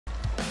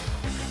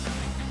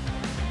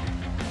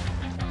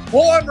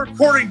Well, I'm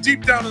recording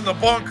deep down in the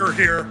bunker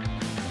here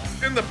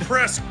in the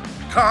press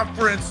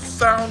conference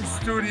sound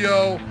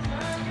studio.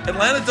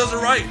 Atlanta does it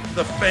right.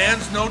 The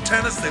fans know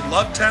tennis. They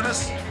love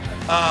tennis.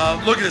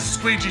 Look at this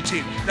squeegee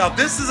team. Now,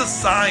 this is a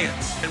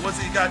science. And what's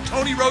it? You got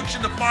Tony Roach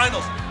in the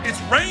finals. It's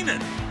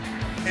raining.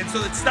 And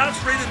so it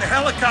stops raining. The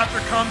helicopter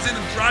comes in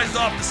and dries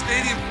off the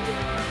stadium.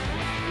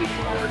 So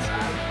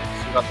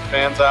we got the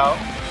fans out.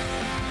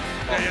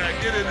 Yeah,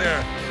 get in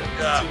there.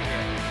 Yeah.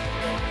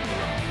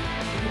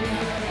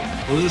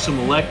 Those are some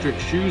electric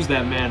shoes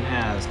that man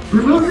has.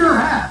 Remove your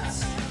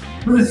hats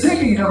for the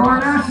singing of our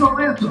national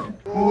anthem.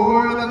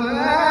 For the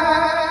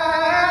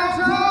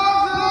land of the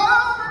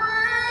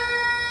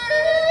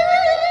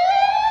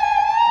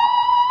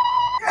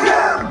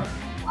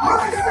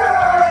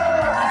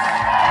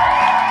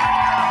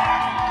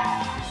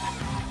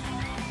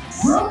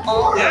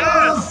free.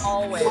 Yes!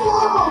 Always.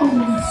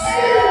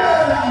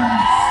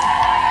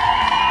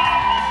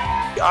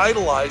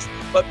 Idolized,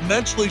 but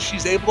mentally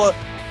she's able to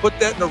put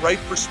that in the right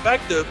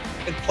perspective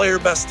and play her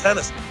best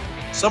tennis.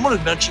 Someone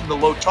had mentioned the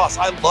low toss.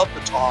 I love the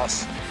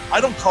toss. I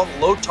don't call it a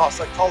low toss,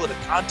 I call it a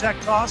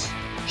contact toss.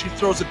 She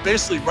throws it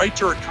basically right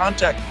to her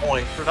contact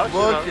point. Production.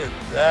 Look at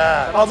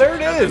that. Oh, there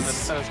it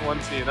is. The tennis one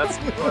team. That's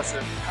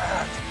impressive.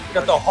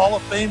 Got the Hall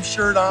of Fame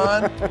shirt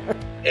on.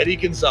 Eddie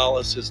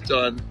Gonzalez has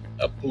done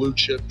a blue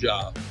chip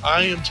job.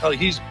 I am telling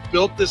you, he's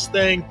built this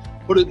thing,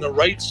 put it in the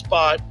right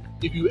spot.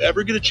 If you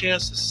ever get a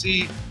chance to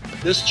see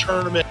this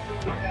tournament,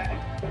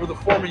 for the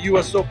former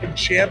US Open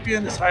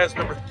champion, as high as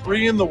number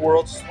 3 in the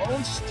world,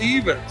 Sloane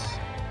Stephens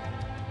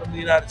from the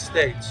United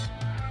States.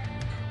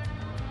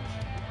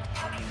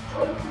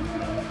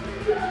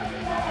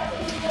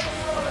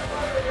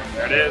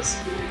 There it is.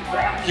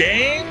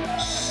 Game,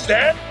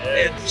 set,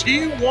 and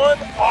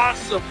T1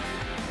 awesome.